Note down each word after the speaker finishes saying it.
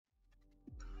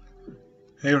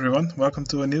Hey everyone, welcome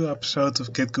to a new episode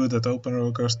of Get Good at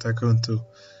OpenRCT2.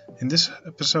 In this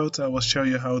episode I will show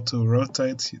you how to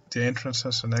rotate the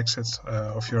entrances and exits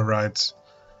of your rides.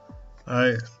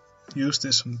 I use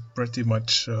this on pretty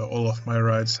much all of my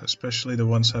rides, especially the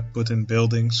ones I put in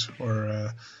buildings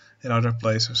or in other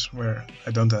places where I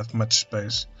don't have much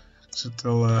space. So it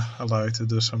will allow you to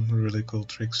do some really cool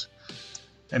tricks.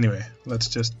 Anyway, let's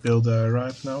just build a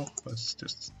ride now. Let's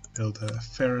just build a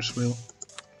Ferris wheel.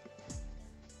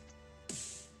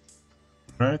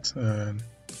 Right, and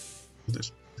we'll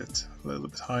just put it a little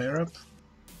bit higher up.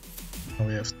 Now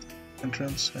we have the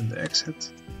entrance and the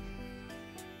exit.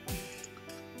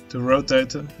 To rotate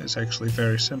them is actually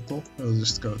very simple. We'll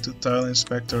just go to Tile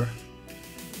Inspector.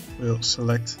 We'll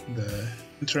select the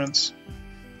entrance.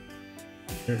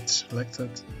 Here it's selected,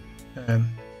 and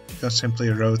we can simply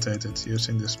rotate it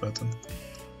using this button.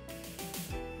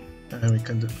 And we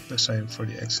can do the same for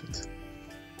the exit.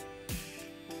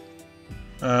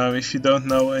 If you don't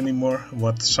know anymore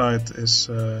what side is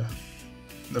the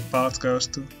path goes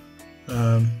to,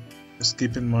 just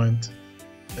keep in mind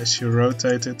as you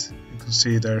rotate it, you can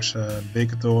see there's a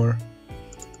big door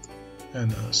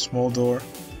and a small door.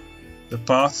 The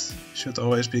path should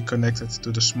always be connected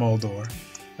to the small door,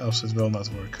 else it will not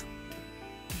work.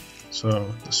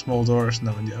 So the small door is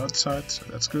now on the outside, so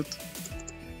that's good.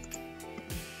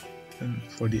 And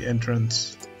for the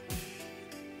entrance,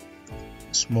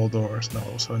 small doors now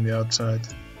also on the outside.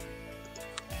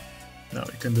 Now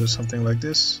we can do something like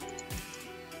this.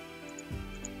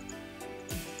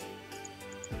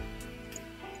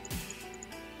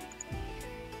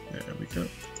 There we go.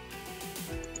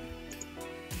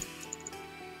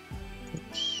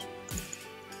 Oops.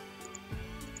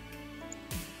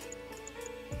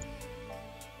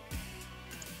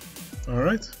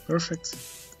 Alright, perfect.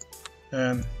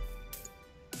 And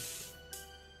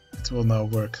it will now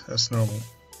work as normal.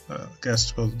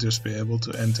 Guests will just be able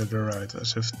to enter the ride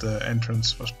as if the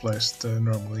entrance was placed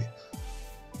normally.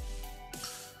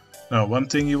 Now, one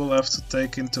thing you will have to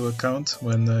take into account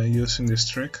when using this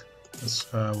trick is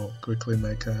we'll quickly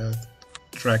make a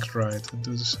tracked ride and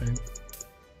do the same.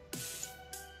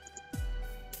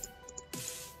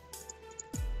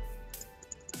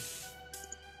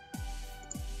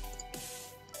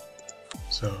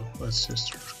 So let's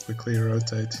just quickly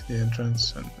rotate the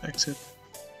entrance and exit.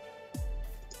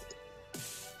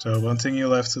 So one thing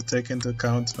you'll have to take into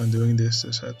account when doing this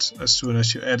is that as soon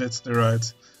as you edit the ride,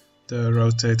 the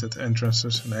rotated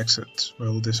entrances and exits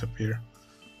will disappear.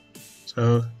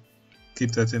 So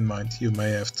keep that in mind. You may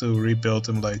have to rebuild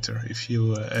them later if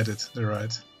you edit the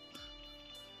ride.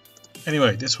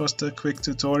 Anyway, this was the quick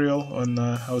tutorial on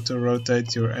how to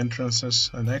rotate your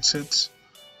entrances and exits.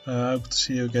 I hope to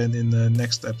see you again in the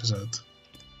next episode.